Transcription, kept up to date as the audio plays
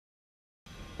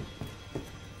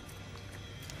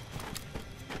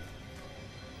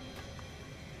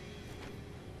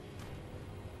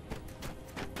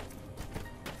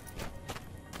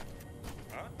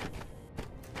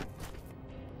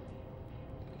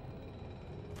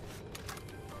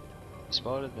He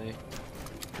spotted me.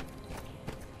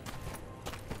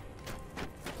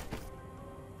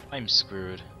 I'm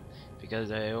screwed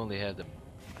because I only had the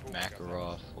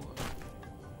Makarov or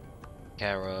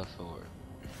Karov or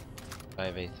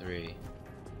 5A3.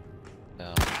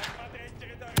 I'm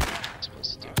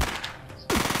supposed to do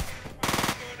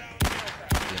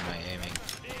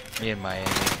me and my aiming.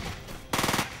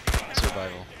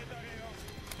 Survival.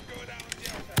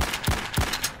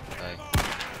 Bye.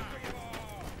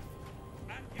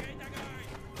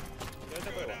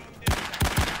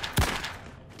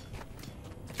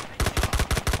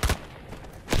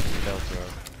 Bell throw.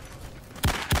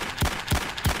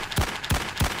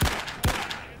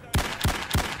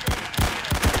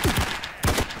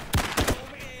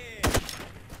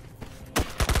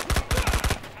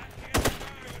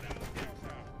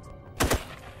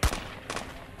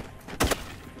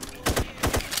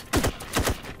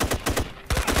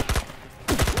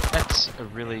 That's a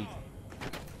really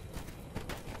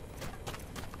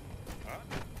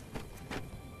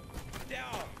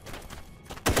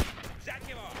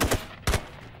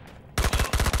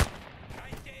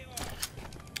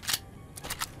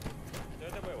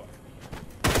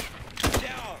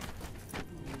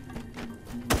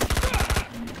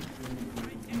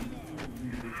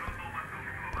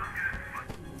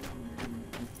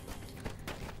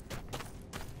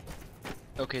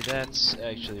okay, that's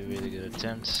actually a really good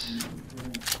attempt.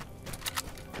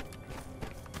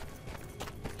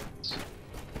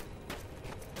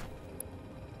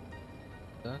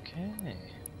 Okay.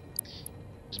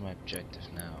 Here's my objective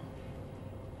now.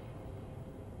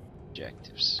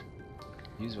 Objectives.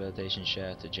 Use validation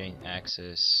shaft to gain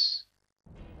access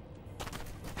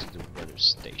to the weather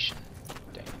station.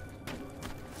 Damn.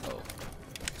 Oh.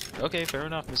 Okay, fair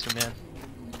enough, Mr. Man.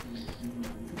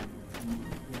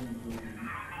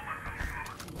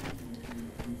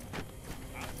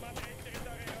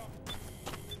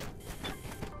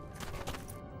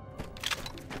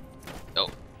 Oh.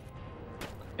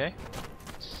 Okay.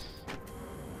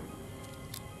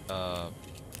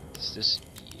 Is this?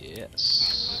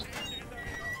 Yes.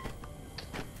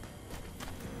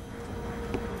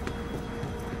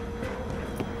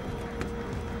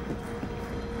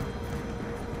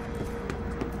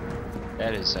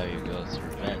 That is how you go through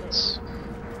vents.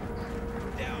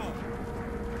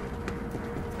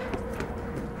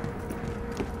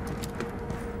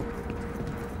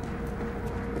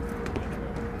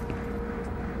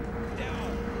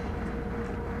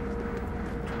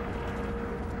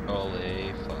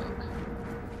 Holy fuck.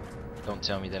 Don't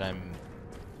tell me that I'm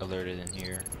alerted in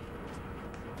here.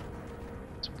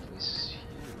 This place is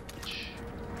huge.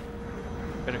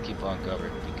 Better keep on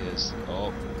covered because,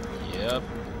 oh, yep.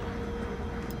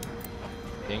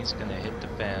 Things gonna hit the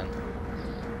fan.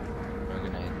 We're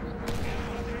gonna hit.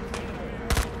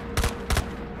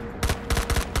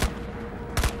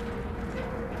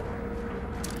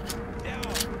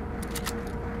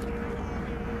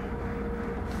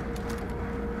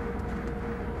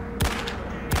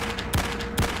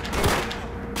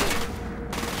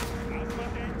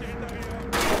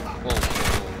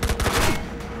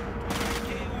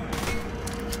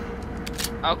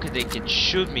 How could they can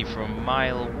shoot me from a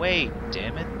mile away,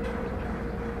 damn it?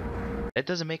 That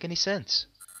doesn't make any sense.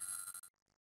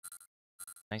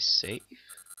 Nice save.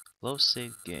 Low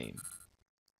save game.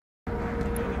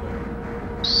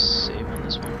 Save on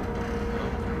this one?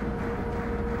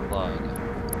 No. Log.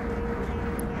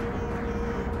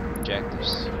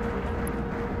 Objectives.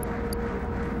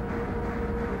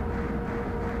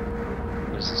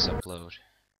 What does this upload?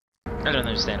 I don't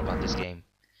understand about this game.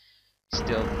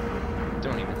 Still,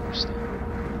 don't even understand.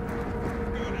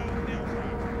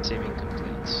 Saving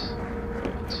complete.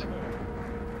 Right.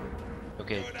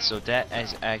 Okay, so that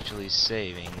is actually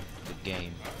saving the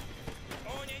game.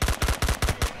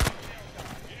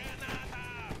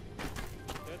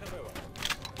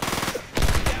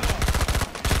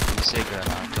 Did you say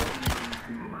Granado?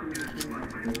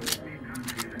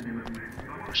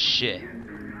 Oh, shit.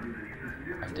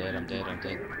 I'm dead, I'm dead, I'm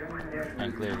dead.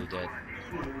 I'm clearly dead.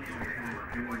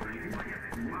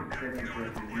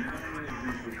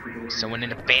 Someone in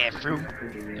the bathroom?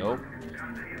 Nope.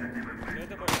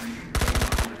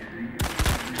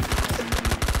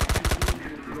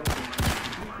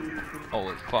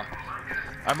 Holy fuck.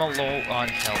 I'm a low on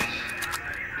health.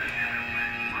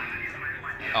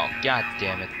 Oh god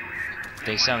damn it.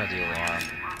 They sounded the alarm.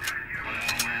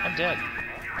 I'm dead.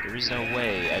 There is no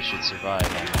way I should survive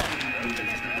on that.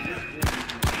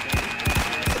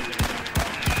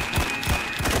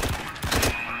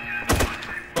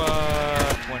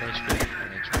 Fuck, 1 HP.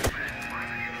 1 HP.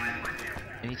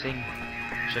 Anything?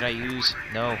 Should I use?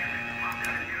 No.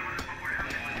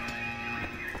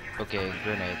 Okay,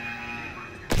 grenade.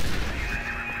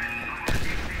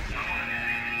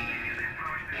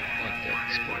 Like that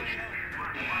explosion.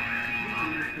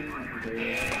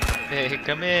 Hey,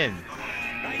 come in!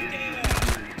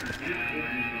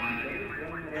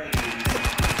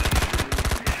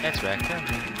 That's right, come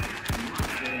in.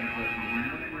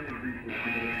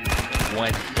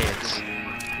 One hit.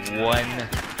 One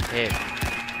hit.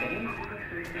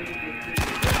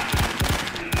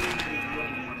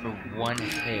 For one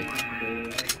hit.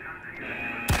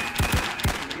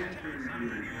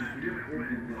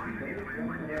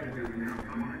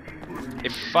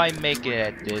 If I make it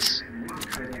at this,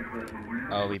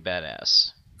 I'll be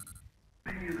badass.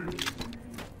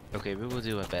 Okay, we will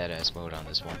do a badass mode on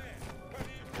this one.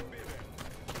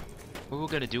 We're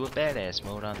gonna do a badass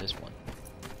mode on this one.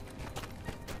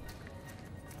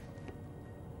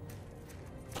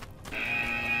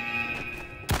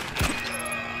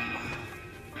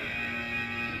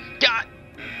 God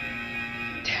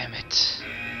damn it.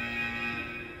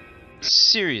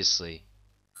 Seriously.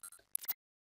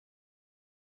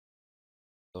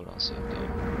 Hold on, save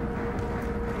game.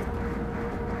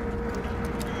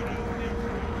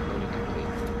 Loading complete.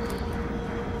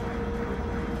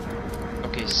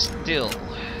 Okay, still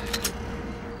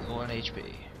low on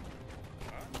HP.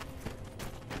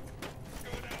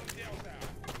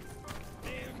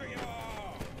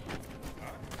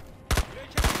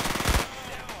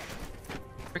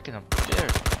 Freaking up there,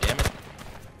 damn it.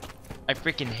 I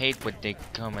freaking hate when they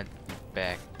come at me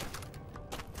back.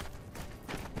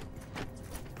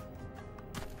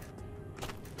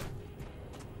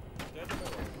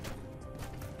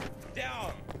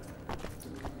 Down.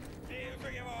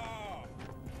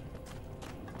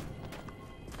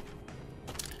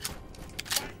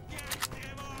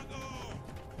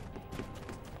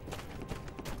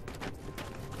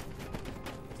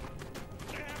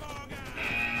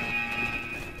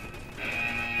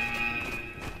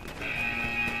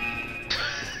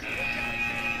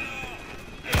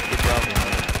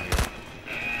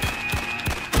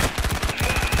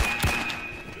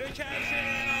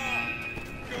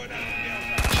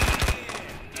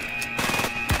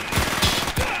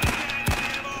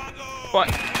 What?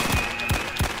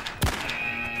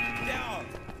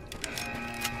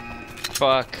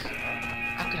 Fuck.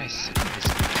 How can I see this?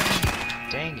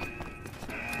 Dang it.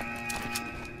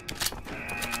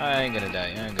 I ain't gonna die. I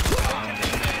ain't gonna die.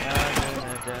 I'm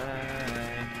gonna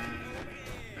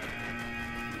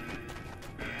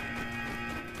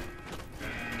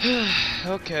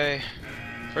die. Okay.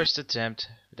 First attempt.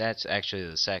 That's actually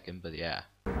the second, but yeah.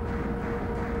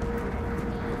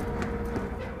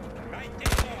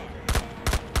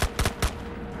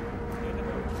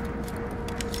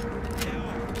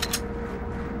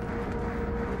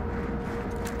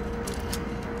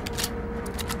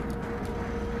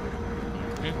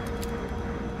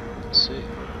 Let's see.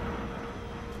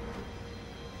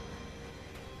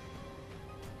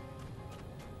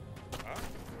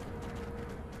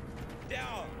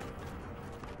 Down.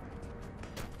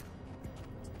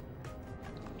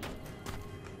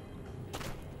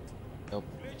 Nope,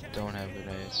 don't have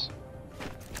grenades.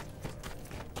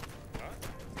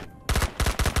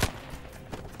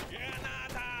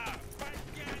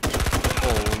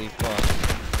 Holy fuck.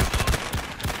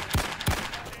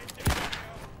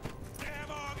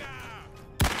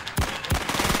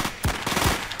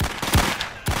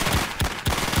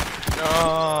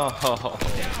 No.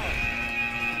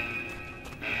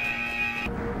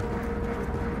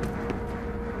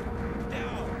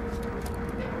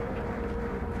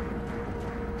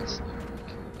 Let's see if we can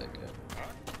kill that guy.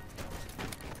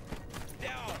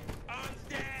 Down. On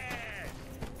stage.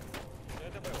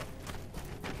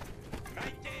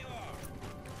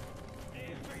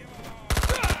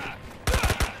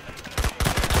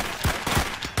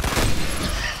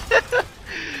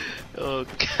 Oh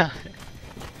god.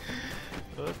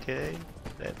 Okay,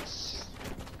 that's...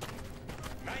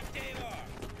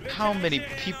 How many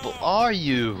people are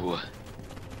you?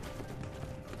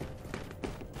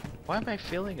 Why am I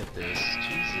failing at this?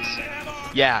 Jesus.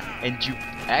 Yeah, and you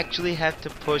actually have to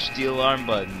push the alarm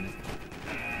button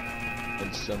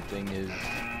when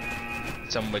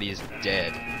somebody is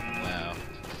dead. Wow.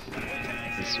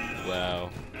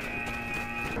 Wow.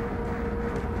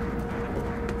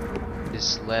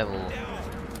 This level.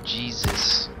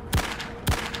 Jesus.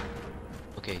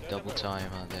 Okay, double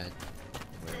time on that.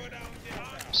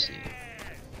 Let's see.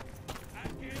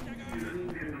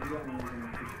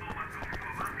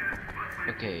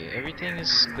 Okay, everything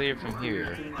is clear from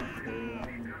here.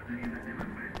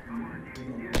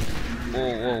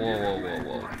 Whoa, whoa, whoa, whoa, whoa,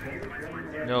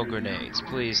 whoa. No grenades,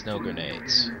 please, no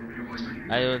grenades.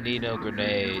 I don't need no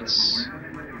grenades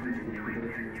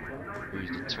for you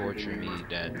to torture me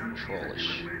that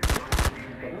trollish.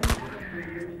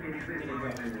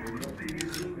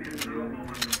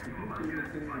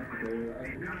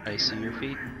 I see your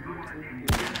feet.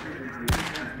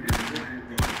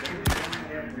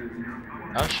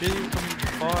 I'll shoot you from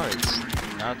far. It's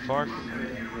not far from me.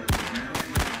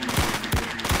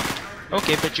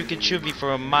 Okay, but you can shoot me from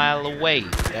a mile away.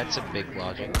 That's a big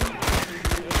logic.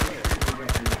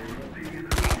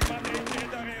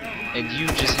 And you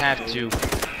just have to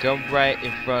come right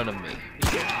in front of me.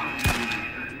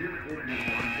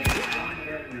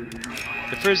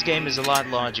 The first game is a lot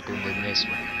logical than this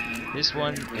one. This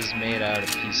one is made out of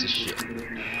piece of shit.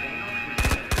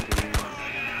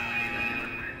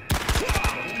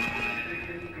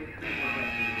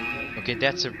 Okay,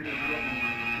 that's a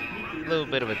little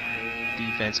bit of a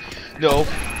defense. No!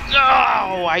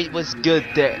 No! I was good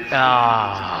there.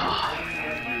 Ah!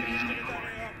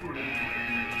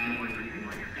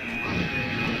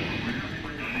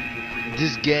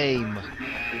 This game.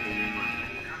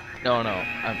 No, no.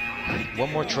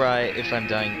 One more try. If I'm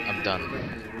dying, I'm done.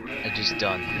 I'm just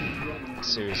done.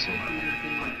 Seriously.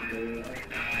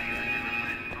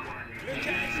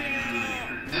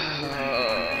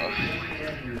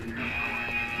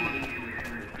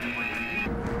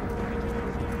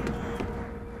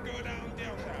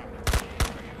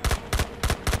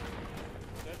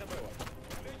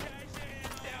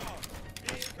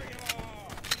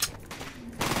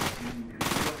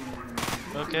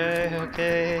 Okay,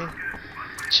 okay.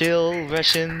 Chill,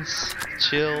 Russians.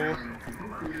 Chill.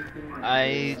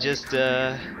 I just,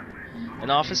 an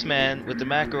office man with the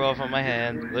Makarov on my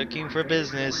hand, looking for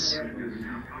business.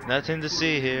 Nothing to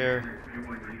see here.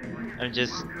 I'm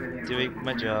just doing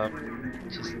my job.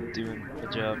 Just doing my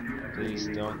job. Please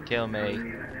don't kill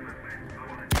me.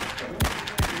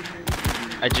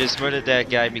 I just murdered that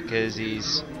guy because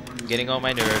he's getting on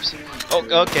my nerves. Oh,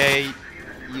 okay.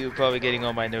 You're probably getting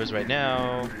on my nerves right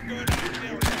now.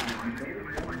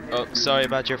 Oh, sorry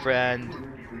about your friend.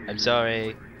 I'm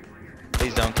sorry.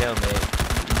 Please don't kill me.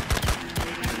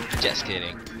 Just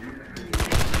kidding.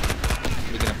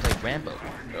 We're gonna play Rambo.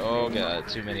 Oh god,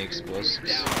 too many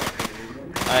explosives.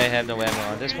 I have no ammo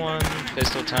on this one.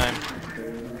 Pistol time.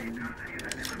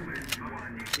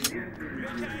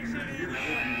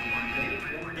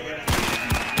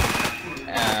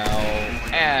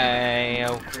 Ow.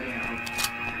 Ow.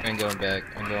 I'm going back.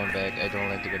 I'm going back. I don't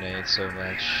like the grenades so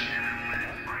much.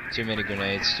 Too many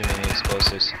grenades, too many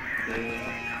explosives.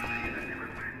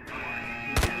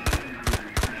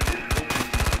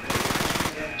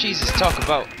 Jesus, talk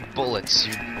about bullets.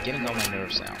 You're getting on my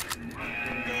nerves now.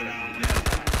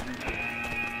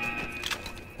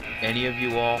 Any of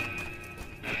you all?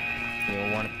 You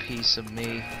all want a piece of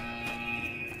me?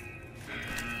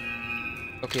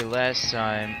 Okay, last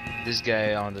time, this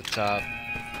guy on the top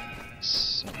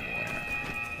somewhere.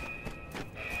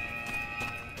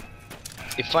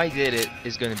 If I did it,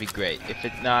 it's gonna be great. If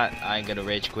it's not, I'm gonna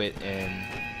rage quit and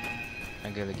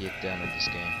I'm gonna get done with this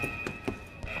game.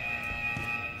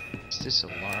 What's this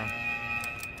alarm?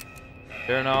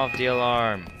 Turn off the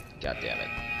alarm. God damn it.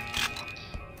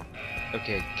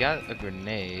 Okay, got a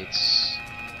grenade.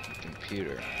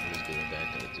 Computer. What is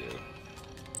that gonna do?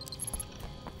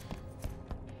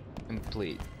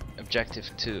 Complete. Objective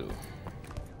 2.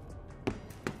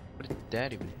 What did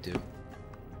that even do?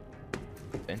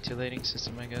 Ventilating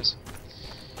system, I guess.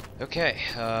 Okay,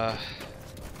 I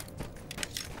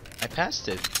passed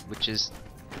it, which is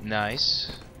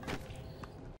nice.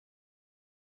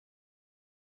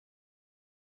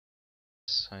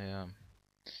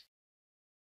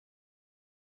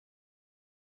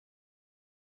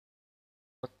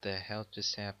 What the hell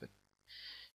just happened?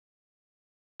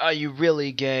 Are you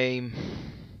really game?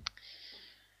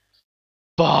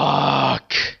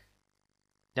 Fuck!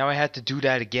 Now I had to do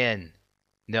that again.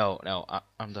 No, no,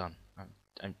 I'm done.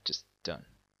 I'm just done.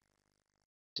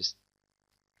 Just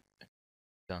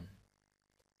done.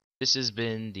 This has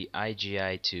been the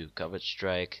I.G.I 2 Covered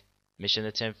Strike Mission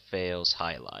Attempt Fails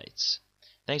Highlights.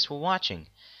 Thanks for watching.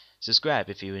 Subscribe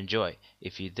if you enjoy.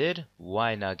 If you did,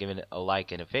 why not give it a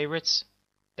like and a favorites?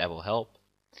 That will help.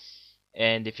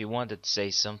 And if you wanted to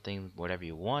say something, whatever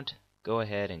you want, go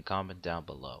ahead and comment down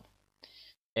below.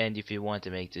 And if you want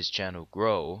to make this channel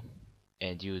grow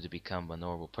and you to become a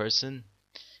normal person,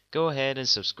 go ahead and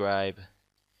subscribe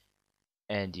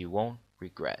and you won't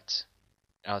regret.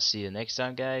 I'll see you next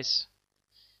time, guys,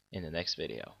 in the next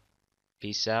video.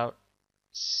 Peace out.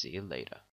 See you later.